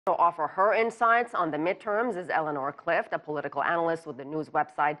To offer her insights on the midterms is Eleanor Clift, a political analyst with the news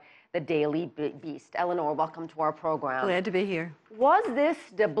website The Daily Beast. Eleanor, welcome to our program. Glad to be here. Was this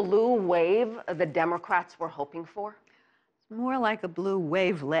the blue wave the Democrats were hoping for? More like a blue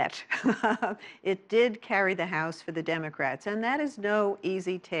wavelet. It did carry the House for the Democrats, and that is no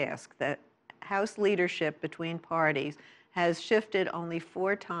easy task. The House leadership between parties has shifted only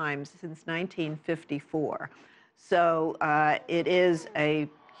 4 times since 1954. So it is a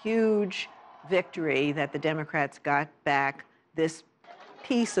huge victory that the Democrats got back this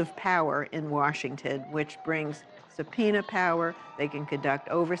piece of power in Washington, which brings subpoena power. They can conduct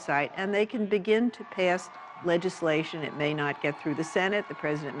oversight, and they can begin to pass legislation. It may not get through the Senate, the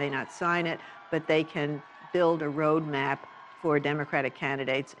president may not sign it, but they can build a roadmap for Democratic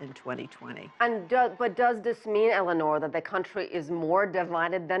candidates in 2020. But does this mean, Eleanor, that the country is more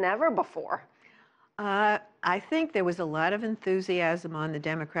divided than ever before? I think there was a lot of enthusiasm on the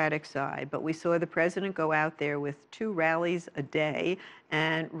Democratic side, but we saw the president go out there with 2 rallies a day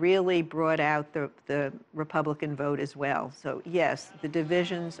and really brought out the Republican vote as well. So yes, the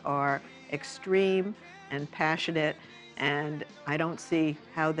divisions are extreme and passionate, and I don't see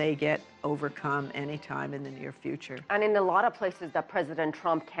how they get overcome anytime in the near future. And in a lot of places that President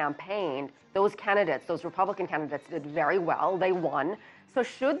Trump campaigned, those candidates, those Republican candidates, did very well. They won. So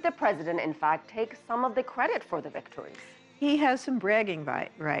should the president, in fact, take some of the credit for the victories? He has some bragging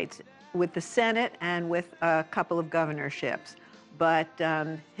rights with the Senate and with a couple of governorships. But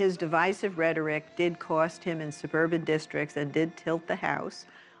his divisive rhetoric did cost him in suburban districts and did tilt the House.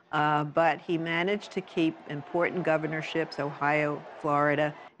 But he managed to keep important governorships, Ohio,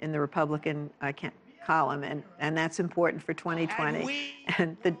 Florida, in the Republican column, and that's important for 2020.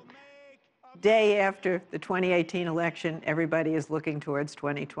 And the day after the 2018 election, everybody is looking towards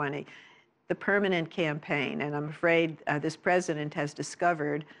 2020. The permanent campaign, and I'm afraid this president has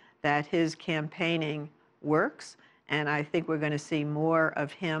discovered that his campaigning works, and I think we're going to see more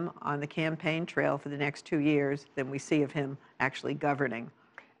of him on the campaign trail for the next 2 years than we see of him actually governing.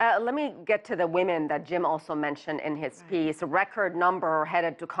 Let me get to the women that Jim also mentioned in his piece. A record number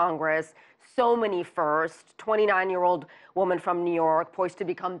headed to Congress, so many firsts. 29-year-old woman from New York, poised to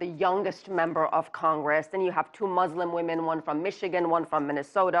become the youngest member of Congress. Then you have 2 Muslim women, one from Michigan, one from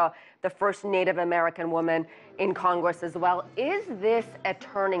Minnesota, the first Native American woman in Congress as well. Is this a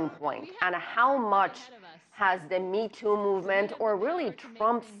turning point? And how much has the Me Too movement, or really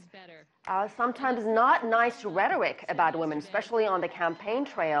Trump's sometimes not nice rhetoric about women, especially on the campaign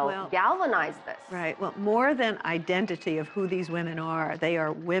trail, galvanized this? Right. Well, more than identity of who these women are, they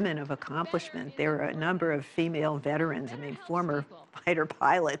are women of accomplishment. There are a number of female veterans, I mean, former fighter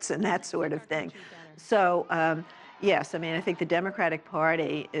pilots and that sort of thing. So, yes, I mean, I think the Democratic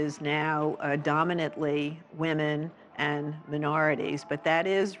Party is now dominantly women and minorities, but that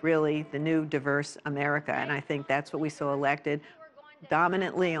is really the new diverse America, and I think that's what we saw elected,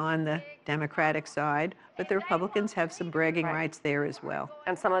 dominantly on the Democratic side, but the Republicans have some bragging rights there as well.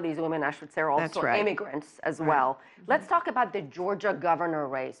 And some of these women, I should say, are also immigrants as well. Let's talk about the Georgia governor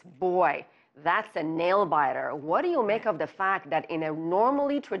race. Boy, that's a nail-biter. What do you make of the fact that in a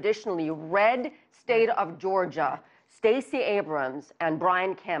normally, traditionally red state of Georgia, Stacey Abrams and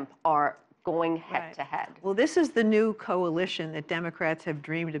Brian Kemp are going head-to-head? Well, this is the new coalition that Democrats have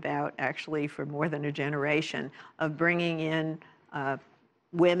dreamed about, actually, for more than a generation, of bringing in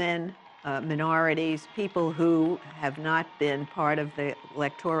women, minorities, people who have not been part of the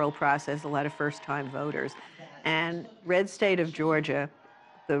electoral process, a lot of first-time voters. And red state of Georgia,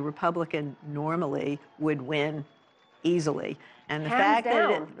 the Republican normally would win easily. And the fact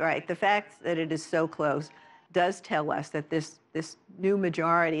that it is so close does tell us that this new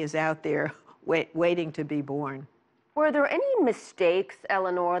majority is out there waiting to be born. Were there any mistakes,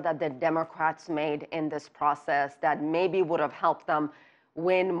 Eleanor, that the Democrats made in this process that maybe would have helped them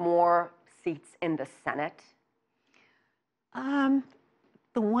win more seats in the Senate?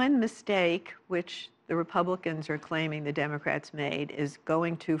 The one mistake, which the Republicans are claiming the Democrats made, is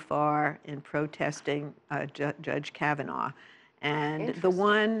going too far in protesting Judge Kavanaugh. And the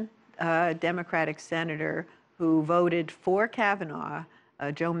one Democratic senator who voted for Kavanaugh,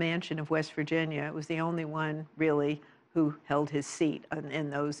 Joe Manchin of West Virginia, was the only one really who held his seat in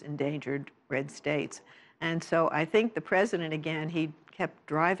those endangered red states. And so I think the president, again, he kept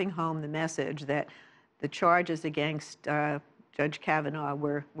driving home the message that the charges against Judge Kavanaugh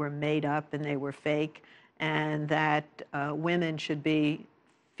were made up and they were fake, and that women should be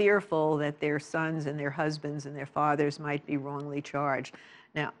fearful that their sons and their husbands and their fathers might be wrongly charged.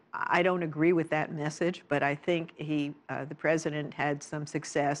 Now, I don't agree with that message, but I think the president had some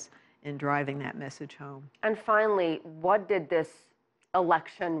success in driving that message home. And finally, what did this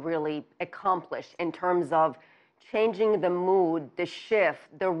election really accomplish in terms of changing the mood, the shift,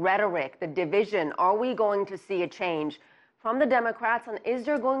 the rhetoric, the division? Are we going to see a change from the Democrats, and is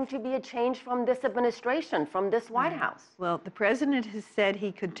there going to be a change from this administration, from this White House? Well, the president has said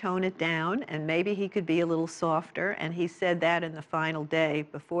he could tone it down, and maybe he could be a little softer, and he said that in the final day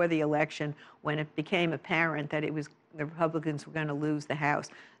before the election when it became apparent that the Republicans were going to lose the House.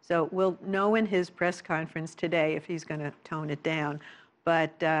 So we'll know in his press conference today if he's going to tone it down.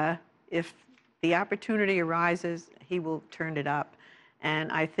 But if the opportunity arises, he will turn it up.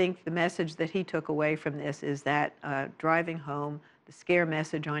 And I think the message that he took away from this is that driving home, the scare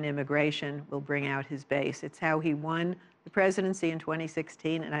message on immigration will bring out his base. It's how he won the presidency in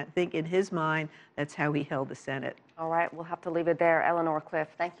 2016, and I think in his mind, that's how he held the Senate. All right, we'll have to leave it there. Eleanor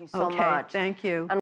Clift, thank you so much. Okay, thank you.